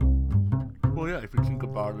Well, yeah, if you think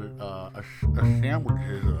about it, a sandwich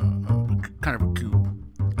is kind of a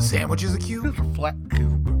cube. A sandwich is a cube? It's a flat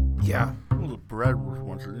cube. Yeah. Well, the bread was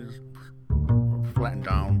once it is flattened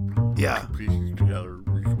down. Yeah. Two pieces together.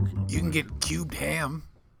 You can get cubed ham.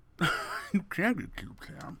 You can get cubed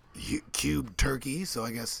ham. Cubed turkey, so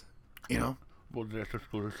I guess, you know. Well, that's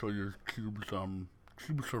just going to show you cubes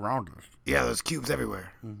surround us. Yeah, there's cubes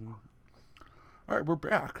everywhere. Mm-hmm. All right, we're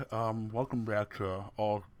back. Welcome back to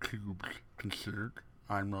All Cubes Considered.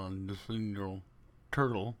 I'm Nathaniel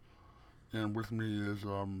Turtle, and with me is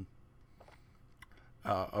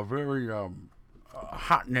a very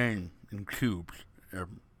hot name in cubes. His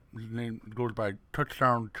name goes by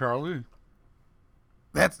Touchdown Charlie.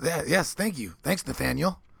 That's that. Yes, thank you. Thanks,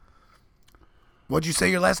 Nathaniel. What'd you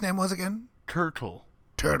say your last name was again? Turtle.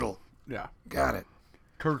 Turtle. Yeah. Got it.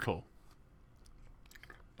 Turtle.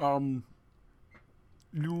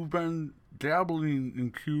 You've been dabbling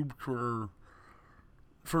in cubes for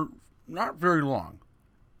not very long.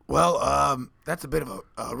 Well, that's a bit of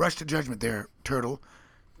a rush to judgment there, Turtle,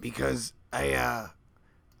 because I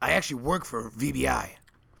actually work for VBI,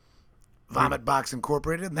 Vomit Box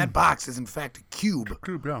Incorporated, and that box is in fact a cube.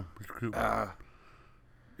 Cube, yeah, it's a cube.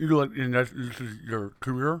 You like, and this is your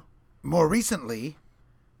career? More recently,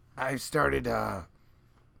 I started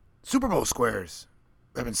Super Bowl squares.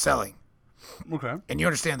 I've been selling. Okay. And you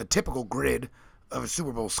understand the typical grid of a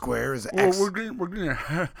Super Bowl square is Well, X. we're getting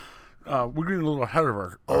a little ahead of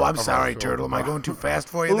our. Oh, I'm of sorry, ourselves. Turtle. Am I going too fast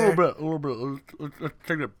for you A there? little bit. Let's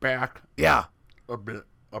take it back Yeah. a bit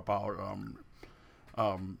about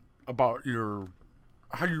your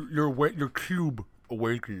your cube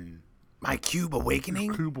awakening. My cube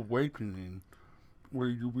awakening? Cube awakening, where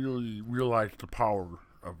you really realize the power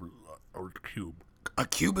of the cube. A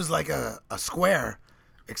cube is like a square,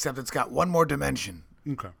 except it's got one more dimension.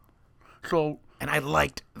 Okay. So. And I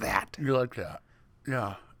liked that. You like that?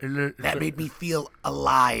 Yeah. That made me feel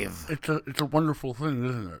alive. It's a wonderful thing,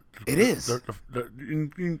 isn't it? It is.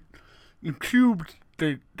 In cubes,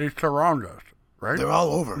 they surround us, right? They're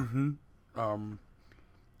all over. Mm-hmm.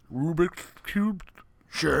 Rubik's cubes.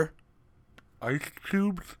 Sure. Ice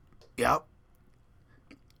cubes. Yep.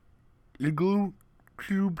 Igloo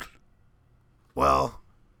cubes. Well,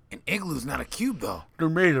 an igloo's not a cube, though. They're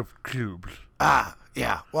made of cubes. Ah,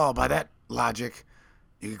 yeah. Well, by that logic,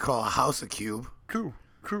 you could call a house a cube. True.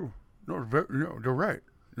 No, you're right.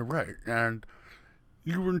 You're right. And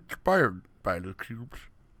you were inspired by the cubes.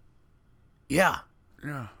 Yeah.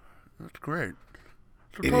 Yeah, that's great.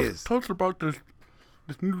 So tell us about this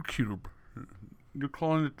new cube. You're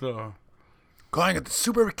calling it the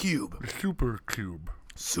Super Cube. The Super Cube.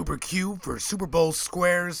 Super Cube for Super Bowl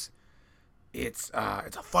squares. It's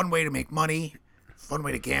a fun way to make money, fun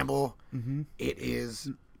way to gamble. Mm-hmm. It is.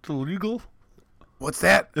 It's illegal. What's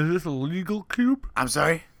that? Is this a legal cube? I'm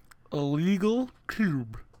sorry? A legal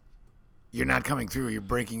cube. You're not coming through. You're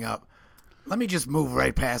breaking up. Let me just move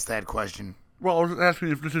right past that question. Well, I was asking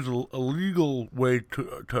if this is a legal way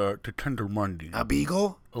to tender money. A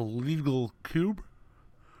beagle? A legal cube?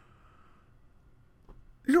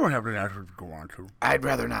 You don't have an answer to go on to. I'd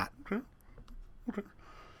rather not. Okay.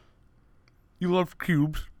 You love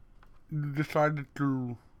cubes. You decided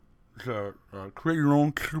to create your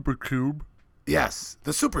own super cube. Yes,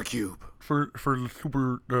 the Super Cube. For the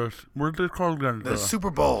super, what is it called again? The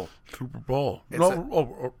Super Bowl. Super Bowl.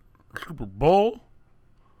 Super Bowl?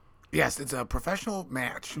 Yes, it's a professional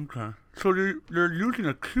match. Okay. So they're using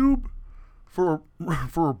a cube for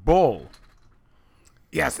a bowl.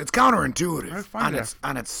 Yes, it's counterintuitive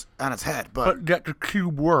on its head, but yet the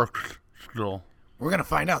cube works still. We're gonna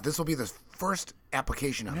find out. This will be the first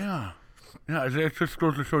application of it. Yeah, it just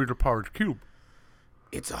goes to show you the power of the cube.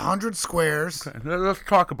 It's 100 squares. Okay, let's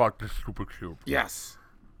talk about this super cube. Yes.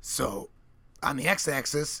 So, on the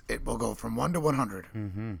x-axis, it will go from 1 to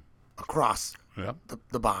 100 across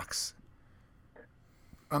the box.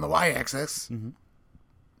 On the y-axis,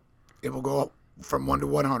 it will go from 1 to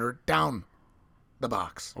 100 down the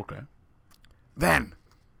box. Okay. Then,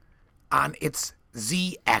 on its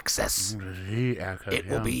z-axis, it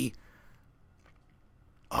will be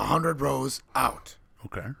 100 rows out.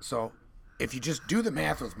 Okay. So, if you just do the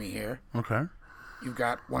math with me here, okay, you've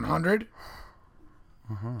got 100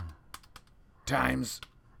 times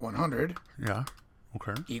 100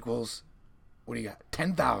 equals, what do you got?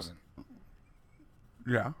 10,000.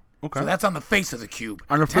 Yeah. Okay. So that's on the face of the cube.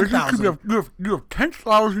 On the face of the cube, you have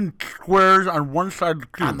 10,000 squares on one side of the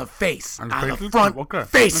cube. On the face. On the front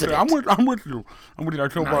face of it. I'm with you.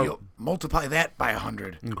 Now you'll multiply that by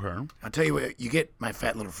 100. Okay. I'll tell you what you get, my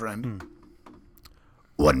fat little friend.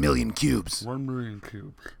 1 million cubes. 1 million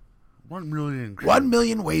cubes. 1 million cubes. 1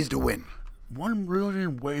 million ways to win.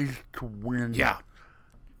 1,000,000 ways to win. Yeah.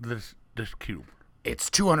 This cube. It's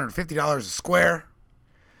 $250 a square.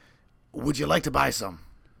 Would you like to buy some?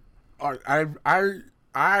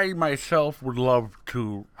 I myself would love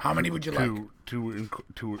to. How many would you like?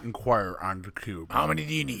 To inquire on the cube. How many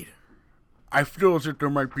do you need? I feel as if there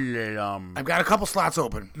might be a I've got a couple slots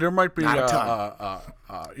open. There might be not a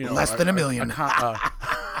ton. Less than a million. A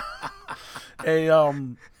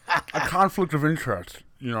conflict of interest.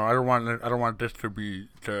 I don't want this to be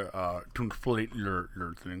to inflate your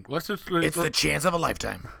thing. It's the chance of a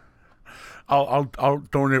lifetime. I'll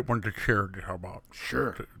donate one to charity. How about?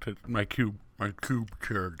 Sure. To my cube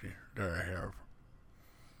charity that I have.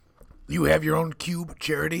 You have your own cube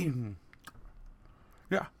charity? Mm-hmm.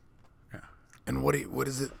 Yeah. And what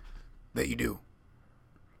is it that you do?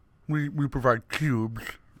 We provide cubes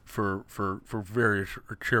for various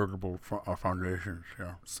charitable foundations.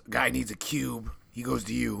 Yeah. So a guy needs a cube. He goes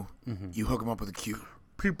to you. Mm-hmm. You hook him up with a cube.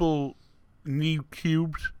 People need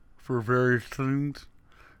cubes for various things,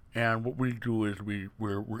 and what we do is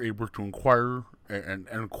we're able to inquire and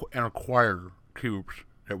acquire cubes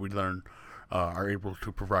that we then are able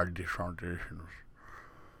to provide these foundations.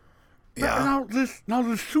 Yeah. Now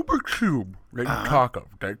this super cube that you talk of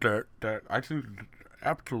that I think is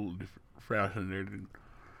absolutely fascinating.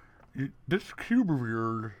 This cube of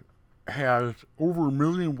yours has over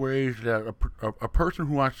 1,000,000 ways that a person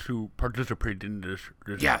who wants to participate in this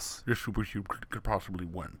super cube could possibly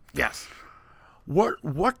win. Yes. What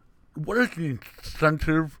is the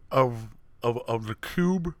incentive of the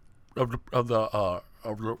cube of the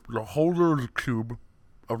holder of the cube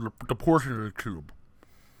of the portion of the cube?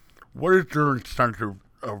 What is their incentive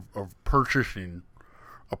of purchasing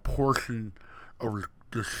a portion of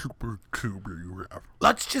the super cube that you have?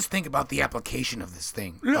 Let's just think about the application of this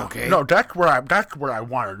thing. Yeah. Okay. No, that's what I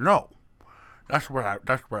want to know. That's what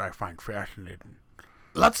I find fascinating.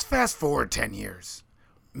 Let's fast forward 10 years.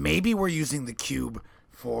 Maybe we're using the cube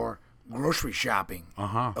for grocery shopping.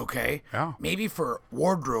 Okay. Yeah. Maybe for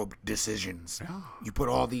wardrobe decisions. Yeah. You put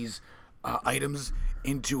all these items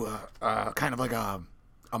into a kind of like a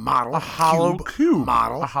model, a hollow cube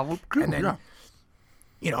model, a hollow cube, and then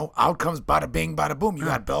out comes bada bing, bada boom. You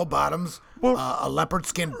got bell bottoms, a leopard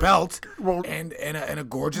skin belt, and a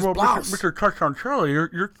gorgeous blouse. Mr. Touchdown Charlie,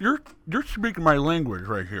 you're speaking my language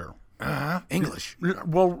right here. English.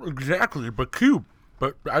 Well, exactly, but cube.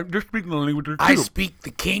 But I'm just speaking the language of cube. I speak the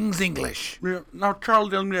king's English. Yeah. Now,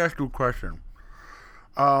 Charlie, let me ask you a question.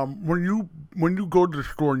 When you go to the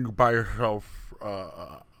store and you buy yourself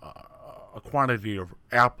a quantity of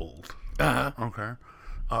apples. Okay.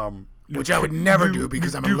 Which I would never do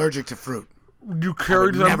because I'm allergic to fruit. You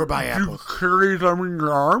carry them. Never buy apples. You carry them in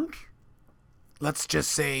your arms. Let's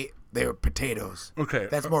just say they were potatoes. Okay.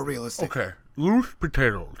 That's more realistic. Okay. Loose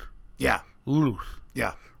potatoes. Yeah. Loose.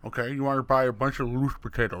 Yeah. Okay. You want to buy a bunch of loose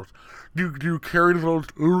potatoes. Do you carry those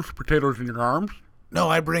loose potatoes in your arms? No,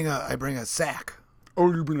 I bring a sack.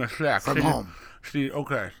 Oh, you bring a sack from home. See,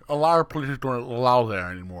 okay. A lot of places don't allow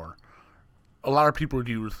that anymore. A lot of people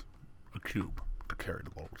use a cube to carry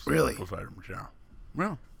those items. Yeah.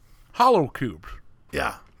 Well, hollow cubes.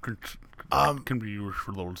 Yeah. Can be used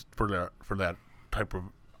for that type of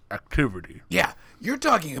activity. Yeah, you're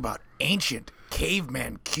talking about ancient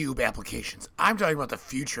caveman cube applications. I'm talking about the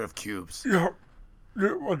future of cubes.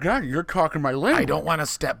 Again, you're talking my language. I don't want to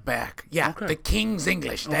step back. Yeah, okay. The king's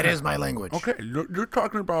English. That is my language. Okay, you're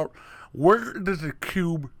talking about where do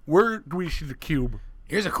we see the cube?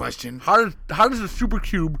 Here's a question. How does the super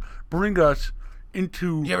cube bring us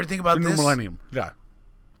into you ever think about the this? New millennium? Yeah.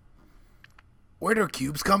 Where do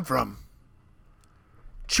cubes come from?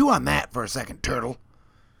 Chew on that for a second, turtle.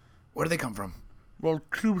 Where do they come from? Well,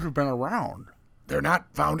 cubes have been around. They're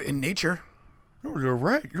not found in nature. No, you're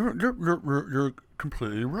right. You're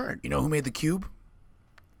completely right. You know who made the cube?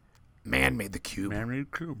 Man made the cube. Man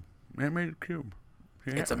made the cube.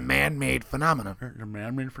 Yeah. It's a man-made phenomenon. It's a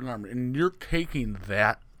man-made phenomenon. And you're taking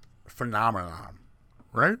that phenomenon,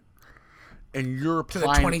 right? And you're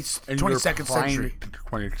applying to the 22nd century. To the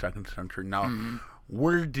 22nd century. Now,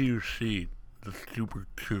 where do you see the super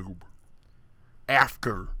cube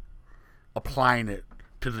after applying it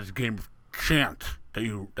to this game of chance that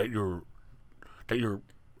you're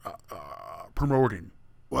promoting?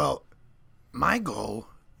 Well, my goal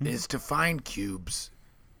is to find cubes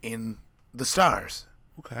in the stars.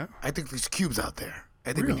 Okay. I think there's cubes out there.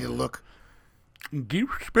 I think we need to look. In deep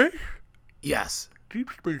space? Yes. Deep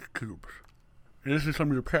space cubes. And this is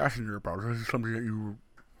something you're passionate about. This is something that you...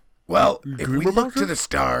 Well, if we look to the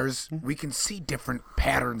stars, we can see different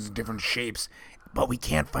patterns and different shapes, but we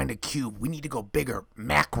can't find a cube. We need to go bigger.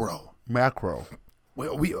 Macro. Macro.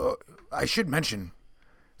 We I should mention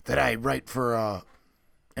that I write for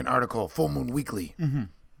an article, Full Moon Weekly. Mm-hmm.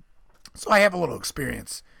 So I have a little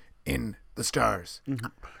experience in the stars. Mm-hmm.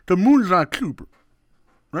 The moon's not a cube,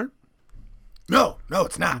 right? No,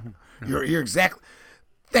 it's not. Mm-hmm. You're exactly.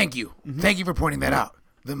 Thank you. Mm-hmm. Thank you for pointing that out.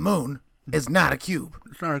 The moon is not a cube.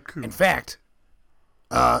 It's not a cube. In fact,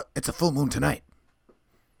 it's a full moon tonight.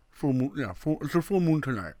 Full moon, yeah. It's a full moon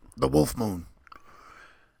tonight. The wolf moon.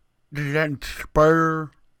 Did that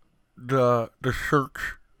inspire the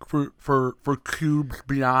search for cubes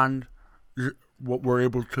beyond what we're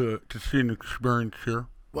able to see and experience here?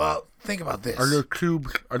 Well, think about this. Are there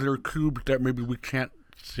cubes that maybe we can't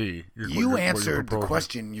see? You answered the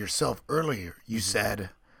question yourself earlier. You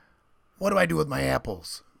said, "What do I do with my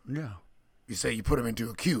apples?" Yeah. You say you put them into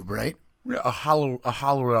a cube, right? Yeah, a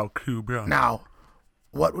hollowed out cube. Yeah. Now,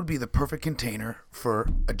 what would be the perfect container for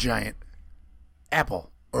a giant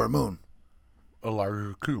apple or a moon? A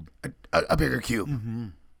larger cube. A bigger cube. Mm-hmm.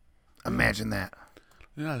 Imagine that.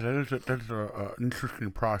 Yeah, that's an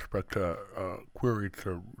interesting prospect query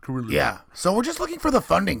to really. Yeah, so we're just looking for the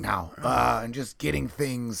funding now, and just getting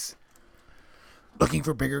things. Looking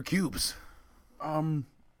for bigger cubes. A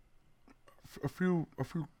few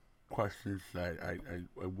questions that I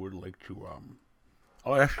would like to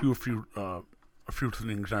I'll ask you a few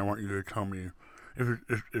things. I want you to tell me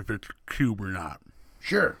if it's cube or not.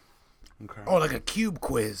 Sure. Okay. Oh, like a cube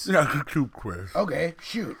quiz. Yeah, a cube quiz. Okay,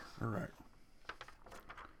 shoot. All right.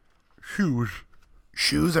 Shoes.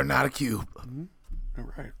 Shoes are not a cube. Mm-hmm.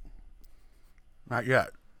 All right. Not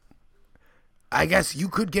yet. I guess you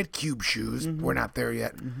could get cube shoes. Mm-hmm. We're not there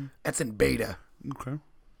yet. Mm-hmm. That's in beta. Okay.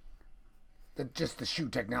 Just the shoe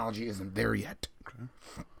technology isn't there yet. Okay.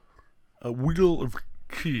 A wheel of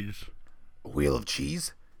cheese. A wheel of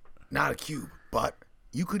cheese? Not a cube, but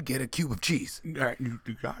you could get a cube of cheese. Yeah, you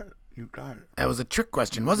got it. You got it. That was a trick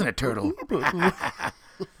question, wasn't it, Turtle? A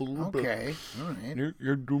little bit. Okay. All right.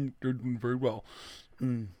 You're doing very well.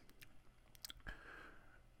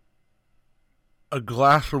 A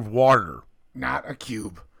glass of water. Not a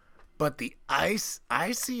cube. But the ice,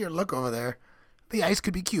 I see your look over there. The ice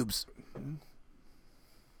could be cubes.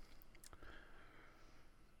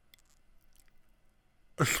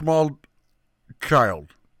 A small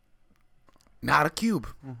child. Not a cube.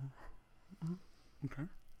 Mm-hmm. Mm-hmm. Okay.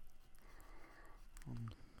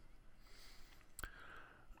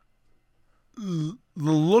 The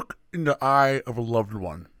look in the eye of a loved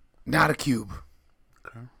one. Not a cube.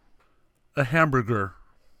 Okay. A hamburger.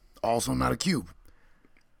 Also not a cube.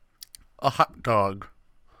 A hot dog.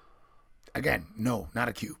 Again, no, not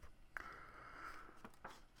a cube.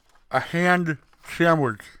 A hand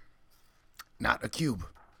sandwich. Not a cube.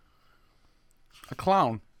 A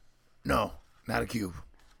clown. No, not a cube.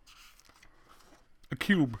 A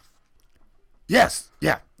cube. Yes,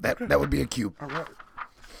 yeah, that would be a cube. All right.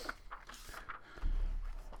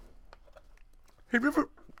 Have you ever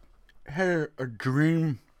had a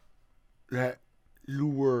dream that you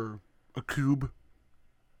were a cube?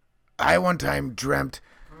 I one time dreamt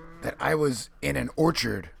that I was in an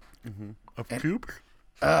orchard. Mm-hmm. Of cubes?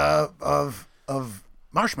 Of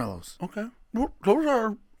marshmallows. Okay. Well, those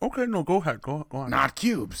are... Okay, no, go ahead. Go on. Not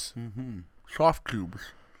cubes. Mm-hmm. Soft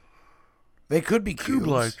cubes. They could be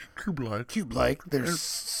cubes. Cube-like. Cube-like. They're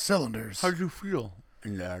cylinders. How did you feel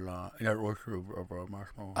in that orchard of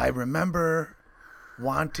marshmallows? I remember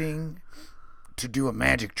wanting to do a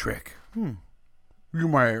magic trick. You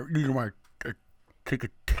might take a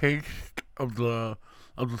taste of the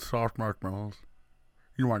soft marshmallows.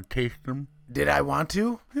 You want to taste them? Did I want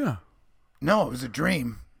to? Yeah. No, it was a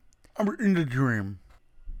dream. I'm in the dream.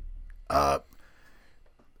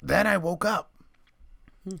 Then I woke up.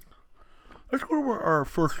 Let's go to our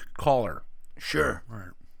first caller. Sure. All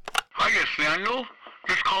right. Hi, yes, Daniel.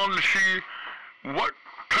 Just calling to see what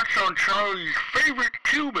Touchdown Charlie's favorite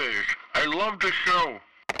cube is. I love the show.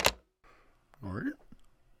 All right.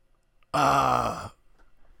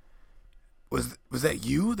 Was that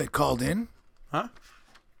you that called in? Huh?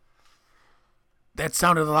 That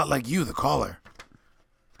sounded a lot like you, the caller.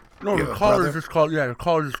 No, the caller just called. Yeah, the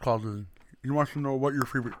caller just called in. He wants to know what your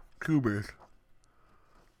favorite cube is.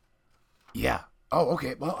 Yeah. Oh,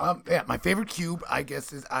 okay. Well, yeah, my favorite cube, I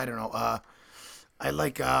guess, is I don't know. I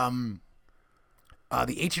like the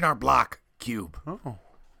H&R Block cube. Oh.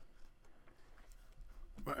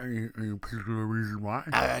 Any particular reason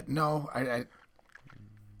why? No,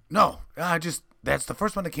 no. Just that's the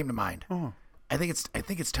first one that came to mind. Oh. I think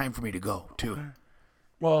it's time for me to go too. Okay.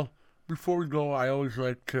 Well, before we go, I always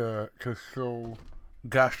like to show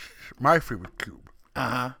guests my favorite cube. Be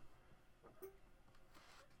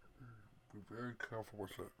very careful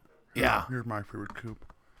with it. Yeah. Here's my favorite cube.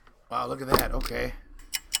 Wow, look at that. Okay.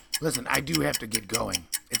 Listen, I do have to get going.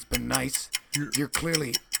 It's been nice. You're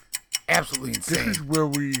clearly absolutely insane. This is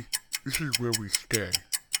where we stay.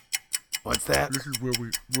 What's that? This is where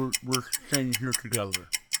we're staying here together.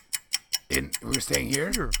 We're staying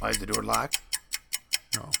here? Sure. Why is the door locked?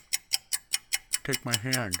 No. Take my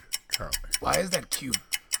hand, Charlie. Why is that cube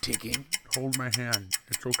ticking? Hold my hand.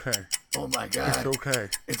 It's okay. Oh my God. It's okay.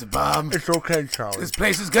 It's a bomb. It's okay, Charlie. This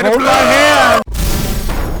place is gonna Hold blow. my hand!